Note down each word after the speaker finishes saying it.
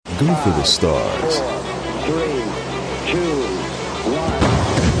Go for the stars. 4, 3, 2,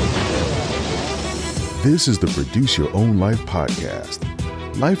 1. This is the Produce Your Own Life podcast.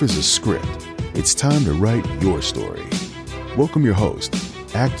 Life is a script. It's time to write your story. Welcome your host,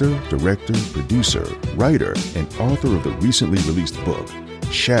 actor, director, producer, writer, and author of the recently released book,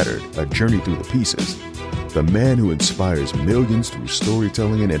 Shattered, A Journey Through the Pieces. The man who inspires millions through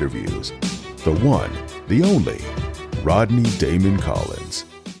storytelling and interviews. The one, the only, Rodney Damon Collins.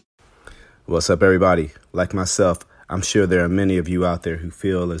 What's up, everybody? Like myself, I'm sure there are many of you out there who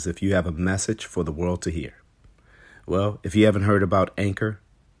feel as if you have a message for the world to hear. Well, if you haven't heard about Anchor,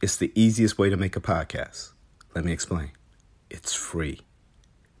 it's the easiest way to make a podcast. Let me explain. It's free.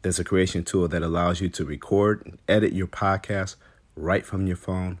 There's a creation tool that allows you to record and edit your podcast right from your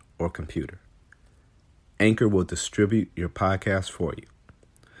phone or computer. Anchor will distribute your podcast for you,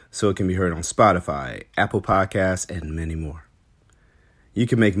 so it can be heard on Spotify, Apple Podcasts, and many more. You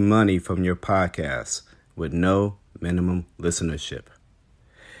can make money from your podcast with no minimum listenership.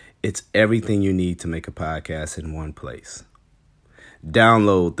 It's everything you need to make a podcast in one place.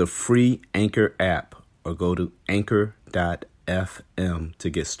 Download the free Anchor app or go to anchor.fm to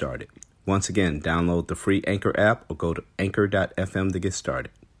get started. Once again, download the free Anchor app or go to anchor.fm to get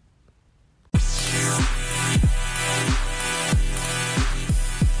started.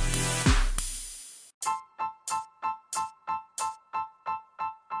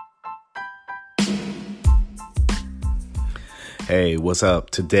 Hey, what's up?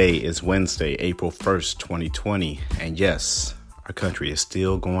 Today is Wednesday, April 1st, 2020. And yes, our country is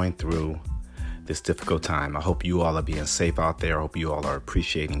still going through this difficult time. I hope you all are being safe out there. I hope you all are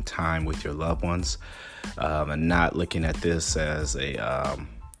appreciating time with your loved ones and not looking at this as a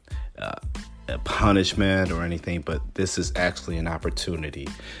punishment or anything, but this is actually an opportunity.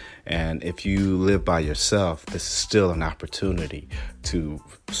 And if you live by yourself, this is still an opportunity to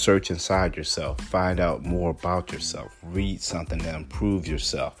search inside yourself, find out more about yourself, read something to improve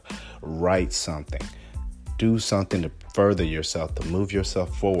yourself, write something, do something to further yourself, to move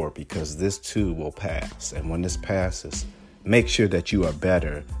yourself forward, because this too will pass. And when this passes, make sure that you are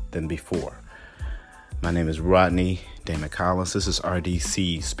better than before. My name is Rodney Damon Collins. This is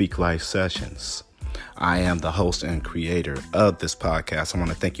RDC Speak Life Sessions. I am the host and creator of this podcast. I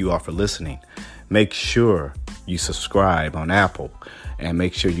want to thank you all for listening. Make sure you subscribe on Apple and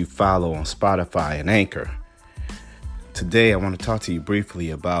make sure you follow on Spotify and Anchor. Today, I want to talk to you briefly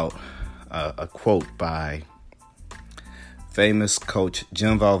about a quote by famous coach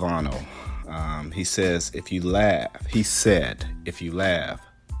Jim Valvano. He said, if you laugh,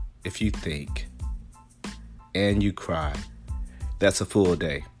 if you think, and you cry, that's a full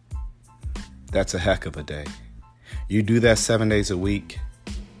day. That's a heck of a day. You do that 7 days a week,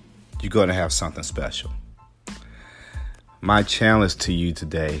 you're going to have something special. My challenge to you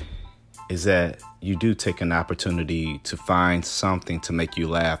today is that you do take an opportunity to find something to make you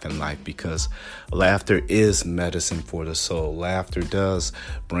laugh in life, because laughter is medicine for the soul. Laughter does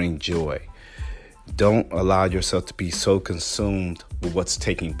bring joy. Don't allow yourself to be so consumed with what's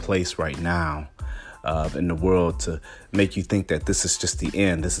taking place right now in the world to make you think that this is just the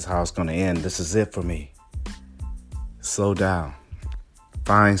end. This is how it's going to end. This is it for me. Slow down.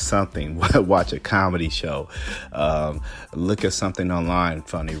 Find something. Watch a comedy show. Look at something online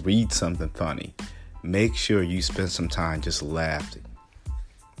funny. Read something funny. Make sure you spend some time just laughing.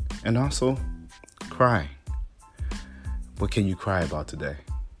 And also, cry. What can you cry about today?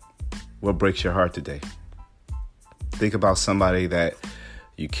 What breaks your heart today? Think about somebody that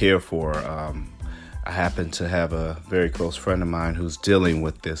you care for. I happen to have a very close friend of mine who's dealing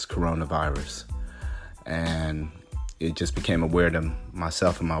with this coronavirus. And it just became aware to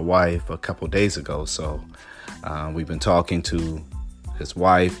myself and my wife a couple days ago. So we've been talking to his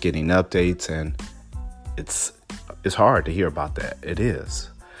wife, getting updates, and it's hard to hear about that. It is.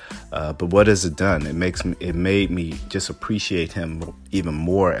 But what has it done? It made me just appreciate him even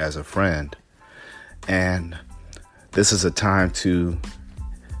more as a friend. And this is a time to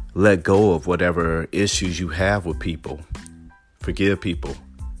let go of whatever issues you have with people. Forgive people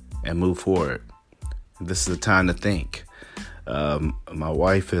and move forward. This is a time to think. My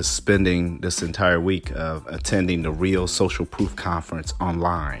wife is spending this entire week of attending the Real Social Proof Conference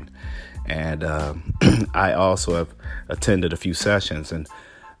online. And I also have attended a few sessions. And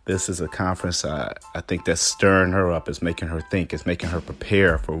this is a conference I think that's stirring her up. It's making her think. It's making her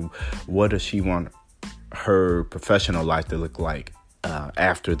prepare for what does she want her professional life to look like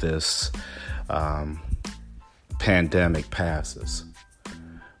after this pandemic passes.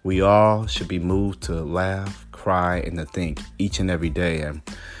 We all should be moved to laugh, cry, and to think each and every day. And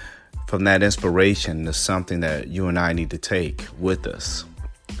from that inspiration is something that you and I need to take with us.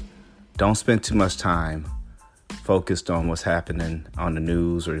 Don't spend too much time focused on what's happening on the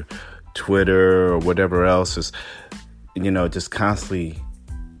news or Twitter or whatever else is, just constantly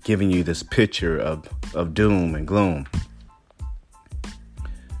giving you this picture of doom and gloom.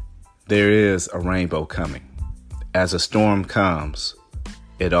 There is a rainbow coming. As a storm comes,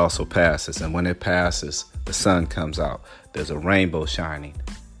 it also passes. And when it passes, the sun comes out. There's a rainbow shining.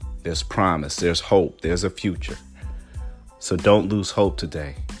 There's promise. There's hope. There's a future. So don't lose hope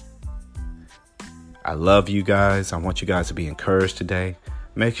today. I love you guys. I want you guys to be encouraged today.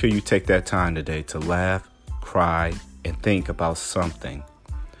 Make sure you take that time today to laugh, cry, and think about something.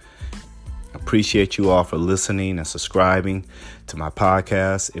 Appreciate you all for listening and subscribing to my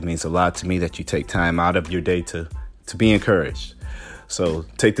podcast. It means a lot to me that you take time out of your day to be encouraged. So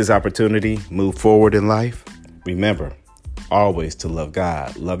take this opportunity, move forward in life. Remember, always to love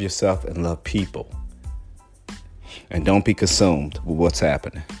God, love yourself, and love people. And don't be consumed with what's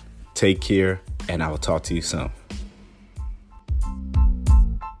happening. Take care, and I will talk to you soon.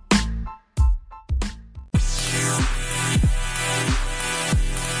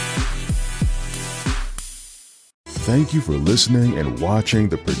 Thank you for listening and watching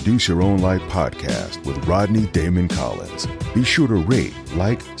the Produce Your Own Life podcast with Rodney Damon Collins. Be sure to rate,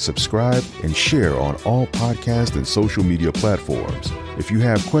 like, subscribe, and share on all podcast and social media platforms. If you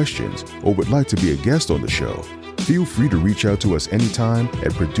have questions or would like to be a guest on the show, feel free to reach out to us anytime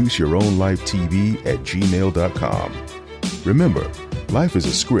at produceyourownlifetv@gmail.com. Remember, life is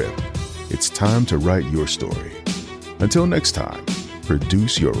a script. It's time to write your story. Until next time,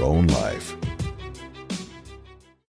 produce your own life.